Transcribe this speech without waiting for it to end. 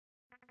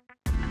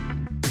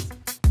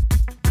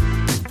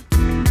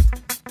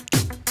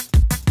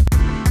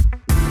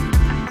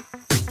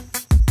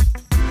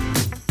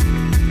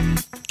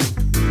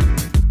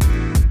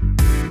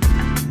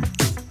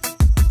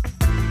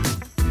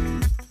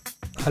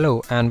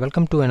Hello and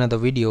welcome to another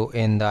video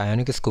in the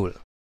Ionic School.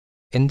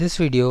 In this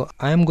video,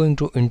 I am going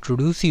to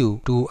introduce you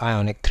to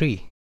Ionic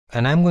 3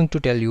 and I am going to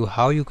tell you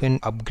how you can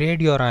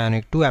upgrade your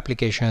Ionic 2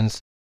 applications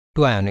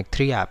to Ionic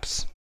 3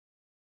 apps.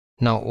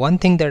 Now, one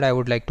thing that I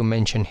would like to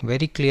mention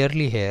very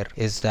clearly here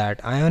is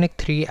that Ionic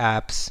 3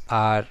 apps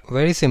are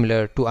very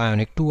similar to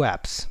Ionic 2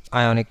 apps.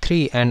 Ionic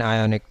 3 and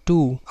Ionic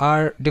 2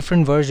 are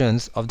different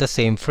versions of the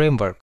same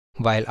framework,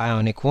 while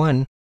Ionic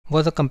 1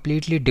 was a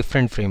completely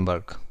different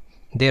framework.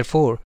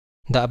 Therefore,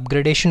 the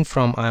upgradation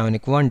from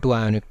Ionic 1 to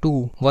Ionic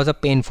 2 was a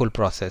painful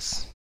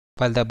process,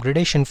 while the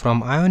upgradation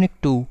from Ionic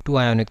 2 to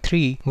Ionic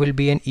 3 will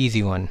be an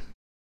easy one.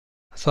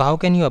 So how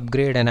can you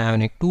upgrade an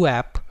Ionic 2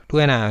 app to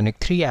an Ionic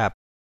 3 app?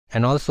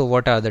 And also,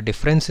 what are the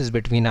differences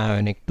between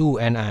Ionic 2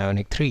 and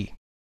Ionic 3?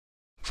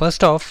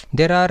 First off,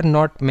 there are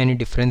not many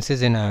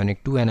differences in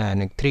Ionic 2 and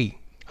Ionic 3.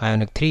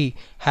 Ionic 3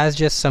 has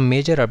just some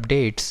major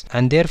updates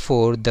and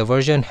therefore the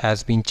version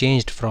has been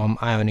changed from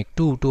Ionic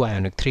 2 to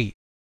Ionic 3.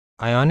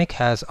 Ionic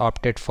has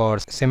opted for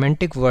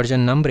semantic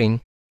version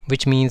numbering,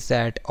 which means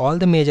that all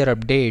the major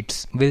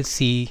updates will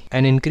see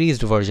an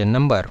increased version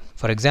number.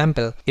 For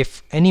example,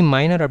 if any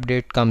minor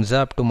update comes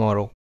up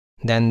tomorrow,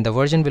 then the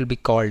version will be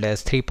called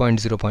as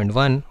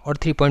 3.0.1 or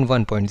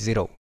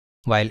 3.1.0.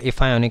 While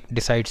if Ionic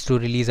decides to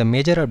release a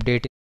major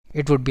update,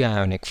 it would be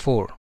Ionic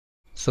 4.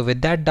 So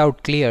with that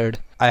doubt cleared,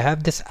 I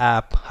have this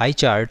app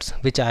highcharts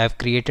which I have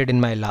created in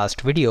my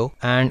last video,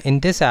 and in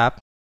this app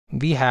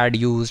we had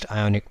used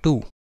Ionic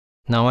 2.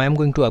 Now I am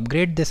going to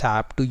upgrade this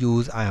app to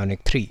use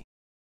Ionic 3.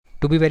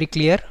 To be very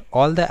clear,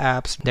 all the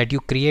apps that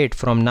you create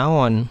from now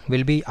on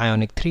will be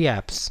Ionic 3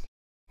 apps.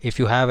 If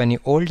you have any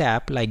old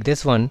app like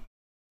this one,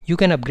 you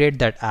can upgrade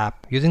that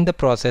app using the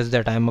process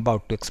that I am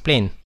about to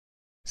explain.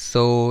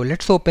 So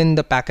let's open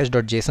the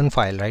package.json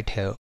file right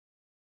here.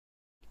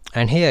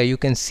 And here you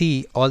can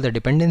see all the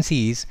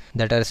dependencies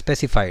that are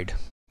specified.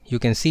 You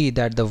can see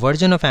that the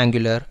version of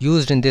Angular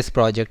used in this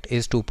project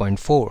is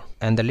 2.4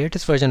 and the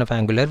latest version of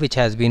Angular which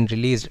has been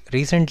released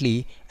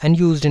recently and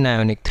used in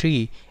Ionic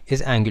 3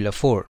 is Angular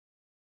 4.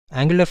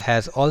 Angular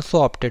has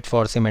also opted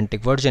for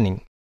semantic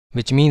versioning,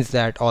 which means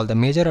that all the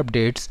major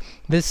updates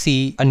will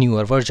see a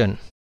newer version.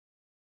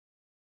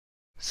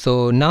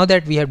 So now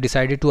that we have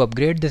decided to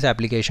upgrade this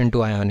application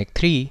to Ionic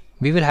 3,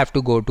 we will have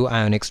to go to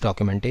Ionic's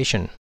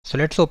documentation. So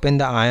let's open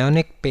the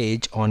Ionic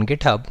page on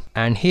GitHub,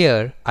 and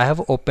here I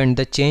have opened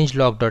the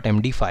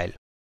changelog.md file.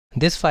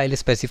 This file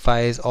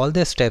specifies all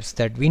the steps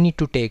that we need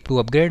to take to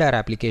upgrade our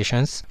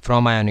applications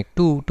from Ionic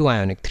 2 to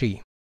Ionic 3.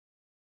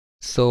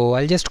 So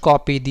I'll just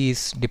copy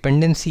these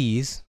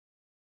dependencies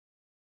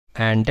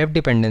and dev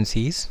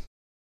dependencies,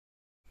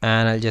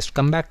 and I'll just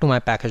come back to my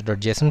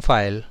package.json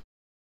file.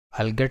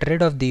 I'll get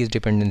rid of these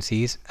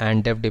dependencies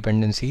and dev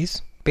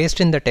dependencies, paste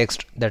in the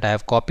text that I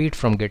have copied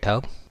from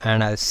GitHub,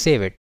 and I'll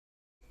save it.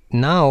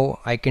 Now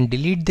I can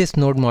delete this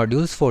node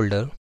modules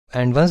folder,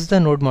 and once the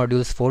node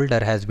modules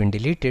folder has been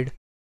deleted,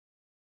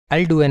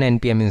 I'll do an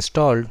npm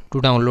install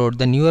to download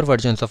the newer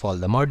versions of all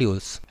the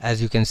modules. As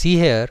you can see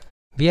here,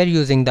 we are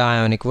using the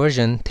Ionic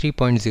version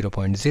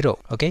 3.0.0.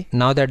 Okay,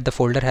 now that the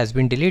folder has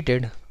been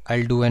deleted,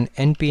 I'll do an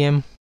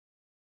npm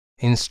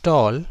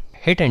install,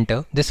 hit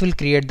enter. This will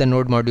create the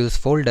node modules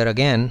folder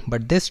again,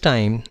 but this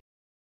time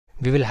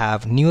we will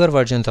have newer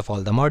versions of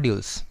all the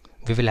modules.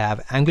 We will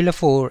have Angular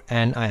 4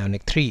 and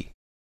Ionic 3.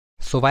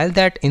 So while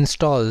that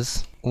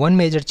installs, one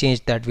major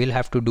change that we'll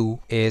have to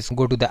do is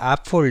go to the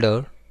app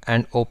folder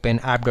and open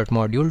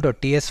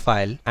app.module.ts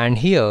file, and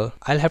here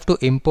I'll have to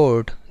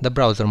import the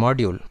browser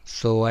module.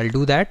 So I'll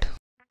do that.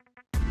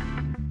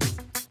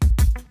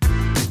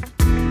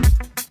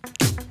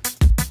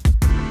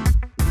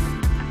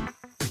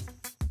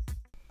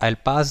 I'll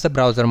pass the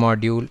browser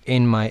module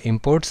in my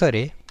imports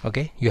array.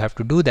 Okay, you have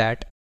to do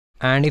that.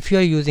 And if you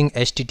are using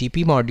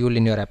HTTP module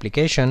in your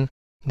application,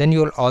 then you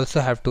will also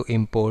have to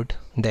import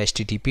the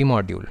HTTP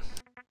module.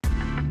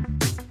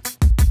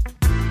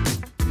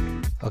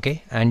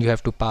 Okay, and you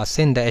have to pass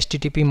in the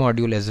HTTP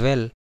module as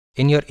well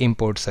in your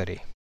imports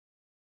array.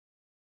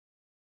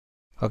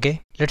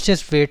 Okay, let's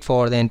just wait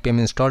for the npm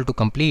install to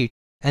complete,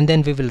 and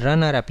then we will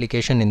run our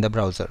application in the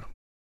browser.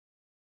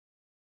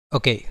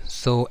 Okay,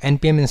 so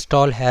npm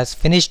install has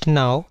finished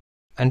now,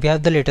 and we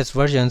have the latest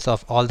versions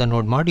of all the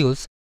node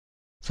modules.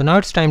 So now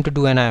it's time to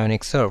do an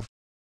Ionic serve.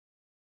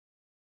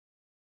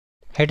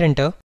 Hit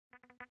enter.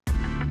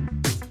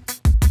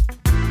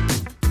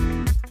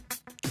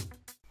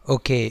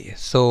 Okay,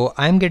 so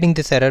I'm getting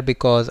this error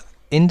because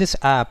in this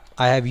app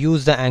I have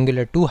used the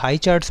Angular 2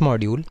 highcharts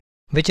module,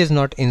 which is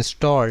not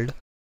installed.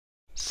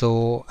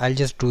 So I'll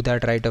just do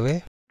that right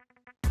away.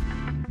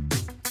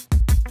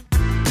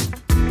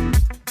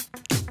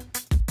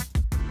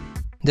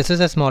 This is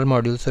a small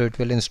module, so it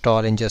will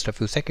install in just a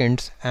few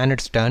seconds, and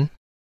it's done.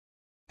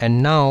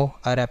 And now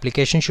our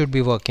application should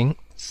be working.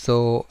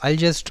 So I'll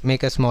just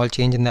make a small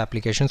change in the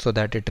application so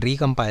that it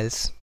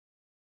recompiles.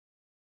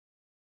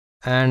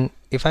 And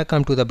if I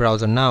come to the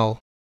browser now,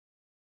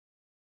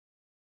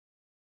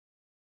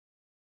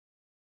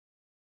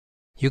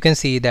 you can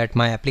see that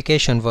my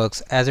application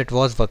works as it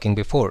was working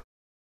before.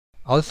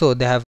 Also,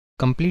 they have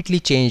completely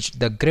changed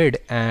the grid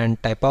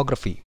and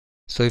typography.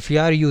 So if you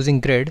are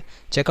using grid,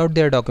 check out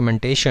their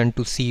documentation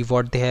to see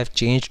what they have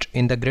changed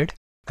in the grid.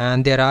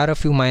 And there are a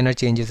few minor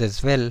changes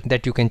as well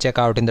that you can check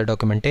out in the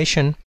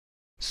documentation.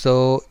 So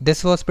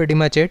this was pretty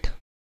much it.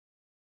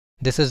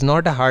 This is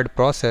not a hard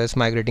process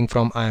migrating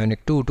from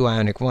Ionic 2 to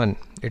Ionic 1.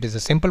 It is a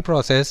simple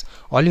process.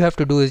 All you have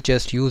to do is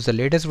just use the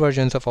latest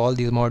versions of all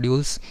these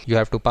modules. You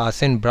have to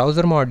pass in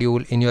browser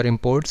module in your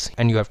imports,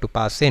 and you have to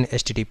pass in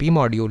HTTP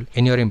module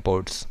in your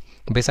imports.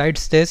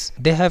 Besides this,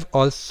 they have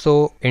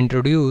also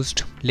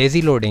introduced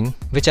lazy loading,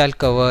 which I'll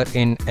cover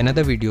in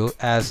another video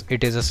as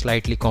it is a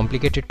slightly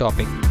complicated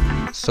topic.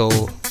 So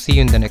see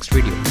you in the next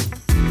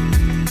video.